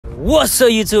What's up,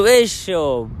 YouTube? It's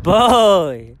your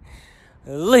boy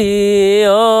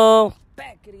Leo,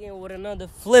 back again with another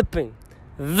flipping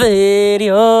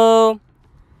video.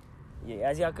 Yeah,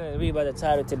 as y'all can read by the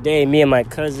title today, me and my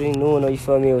cousin Nuno, you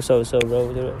feel me? What's up, bro?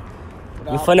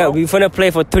 We finna play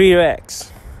for 3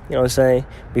 racks. You know what I'm saying?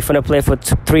 We finna play for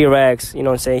 3 racks. You know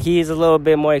what I'm saying? He's a little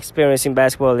bit more experienced in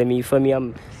basketball than me. You feel me?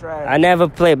 I never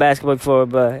played basketball before,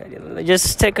 but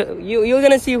just take you're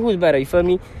gonna see who's better. You feel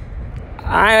me?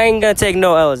 I ain't gonna take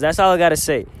no L's. That's all I gotta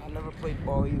say. I never played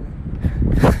ball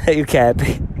either. You cap.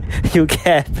 You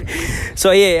cap.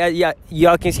 So yeah,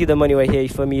 y'all can see the money right here. You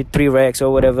feel me? 3 racks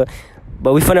or whatever.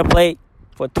 But we finna play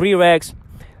for 3 racks,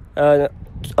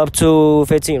 up to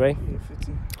 15, right? Yeah,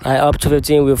 15. Alright, up to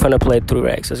 15. We're finna play 3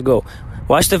 racks. Let's go.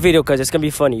 Watch the video because it's gonna be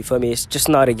funny. You feel me? It's just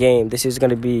not a game. This is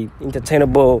gonna be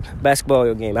entertainable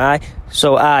basketball game. Alright.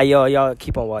 So y'all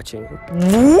keep on watching.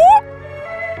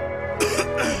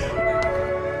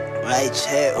 Right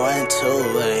check 1 2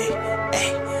 ay.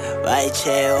 Right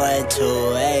check 1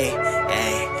 2 ay.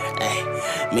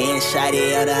 Me and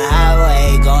Shotty on the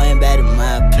highway, going back to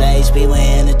my place. We went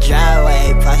in the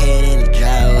driveway, pocket in the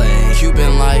driveway.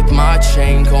 Cuban like my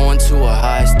chain, going to a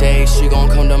high stage. She gon'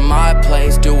 come to my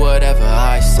place, do whatever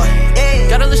I say.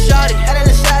 Got a little shawty,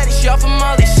 she off of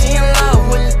Molly, she in love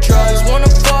with the drugs. Wanna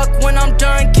fuck when I'm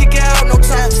done, kick it out, no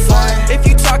time for fun. If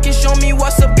you talking, show me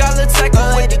what's up, got let's take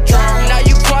away the drum. Now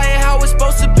you quiet, how it's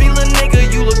supposed to be, little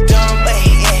nigga, you look dumb.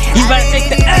 You better take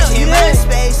the L, you man.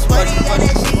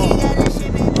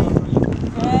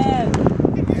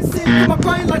 My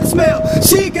brain like the smell.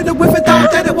 She get the whiff and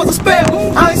thought that it was a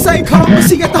spell. I ain't say calm, but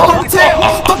she at the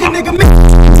hotel. Fucking nigga me.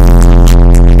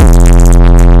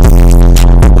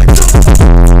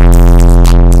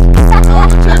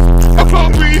 I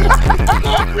can't breathe.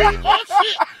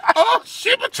 Oh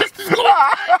shit, my chest is going.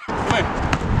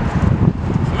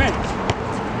 Come in.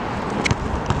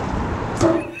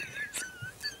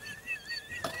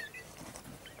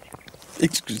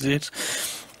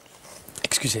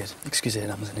 Excuseer,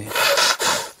 dames en heren.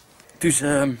 Dus,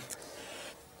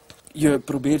 je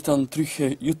probeert dan terug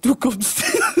je toekomst.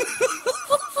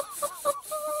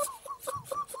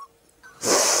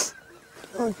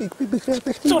 Ik begrijp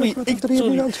echt niet wat er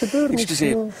hier aan het gebeuren is.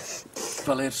 Excuseer.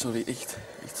 Valer, sorry, echt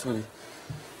sorry.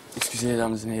 Excuseer,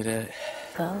 dames en heren.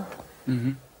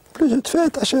 Plus het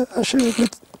feit,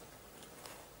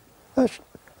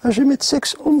 als je met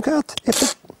seks omgaat,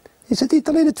 is het niet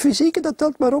alleen het fysieke dat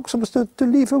telt, maar ook soms de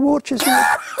lieve woordjes.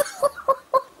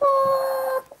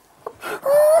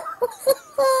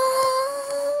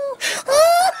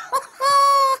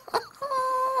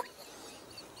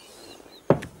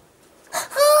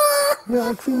 Ja,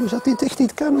 ik vind dus dat dit echt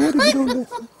niet kan hoor. Ik bedoel,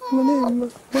 maar nee,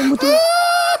 wat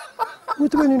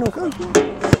moeten we nu nog aan?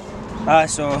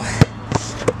 Alright, so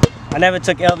I never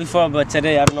took L before, but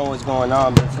today I don't know what's going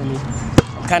on. But for me,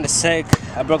 I'm kind of sick.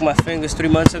 I broke my fingers 3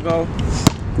 months ago.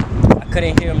 I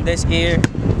couldn't hear them this ear.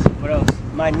 What else?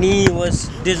 My knee was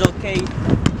dislocated.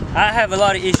 I have a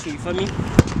lot of issues. For me,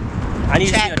 I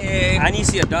need to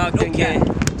see a doctor and get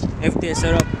everything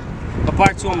set up. But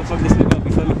part 2, I'm gonna fuck this nigga up.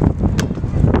 You feel me?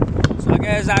 So I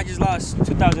guess I just lost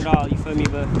 $2,000. You feel me?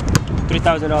 But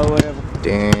 $3,000, whatever.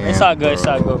 Damn. It's all good. It's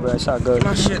all good, bro. It's all good. Get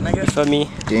my shit, nigga. You feel me?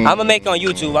 Damn. I'm gonna make it on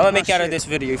YouTube. I'm gonna make it out of this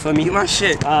video. You feel me? Get my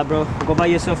shit. Bro, go buy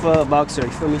yourself a boxer.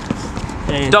 You feel me?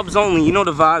 And, Dubs only, you know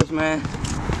the vibes, man.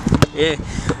 yeah.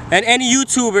 And any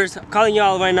YouTubers, I'm calling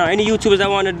y'all right now. Any YouTubers that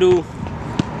want to do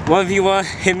 1v1,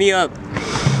 hit me up.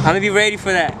 I'm gonna be ready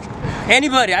for that.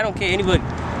 Anybody, I don't care. Anybody,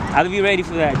 I'll be ready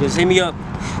for that. Just hit me up.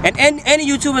 And any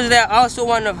YouTubers that also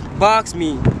want to box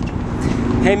me,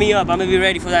 hit me up. I'm gonna be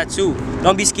ready for that too.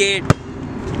 Don't be scared.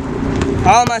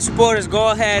 All my supporters,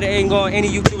 go ahead and go any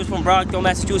YouTubers from Brockton,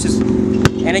 Massachusetts,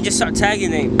 and then just start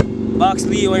tagging them. Box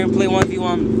Leo and play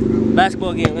 1v1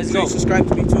 basketball game. Let's go. Subscribe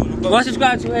to me too. Go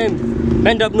subscribe to him.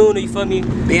 Bend Up Nuno, you feel me?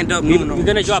 Band up, Nuno. We're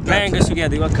gonna drop bangers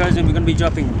together. Your cousin, we're gonna be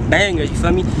dropping bangers, you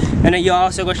feel me? And then you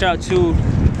also go shout out to,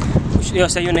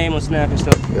 say your name on Snap and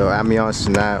stuff. Yo, I'm me on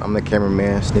Snap. I'm the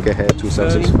cameraman. Sneakerhead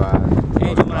 2765.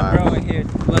 Angel, my bro, right here.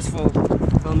 Let's for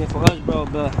us, bro.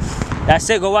 But that's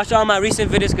it. Go watch all my recent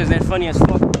videos because they're funny as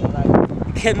fuck, bro. Like,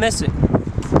 you can't miss it.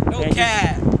 No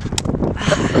cat.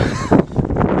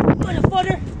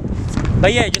 Motherfucker.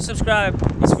 But yeah, just subscribe.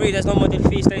 It's free. There's no monthly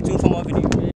fee. Stay tuned for more videos.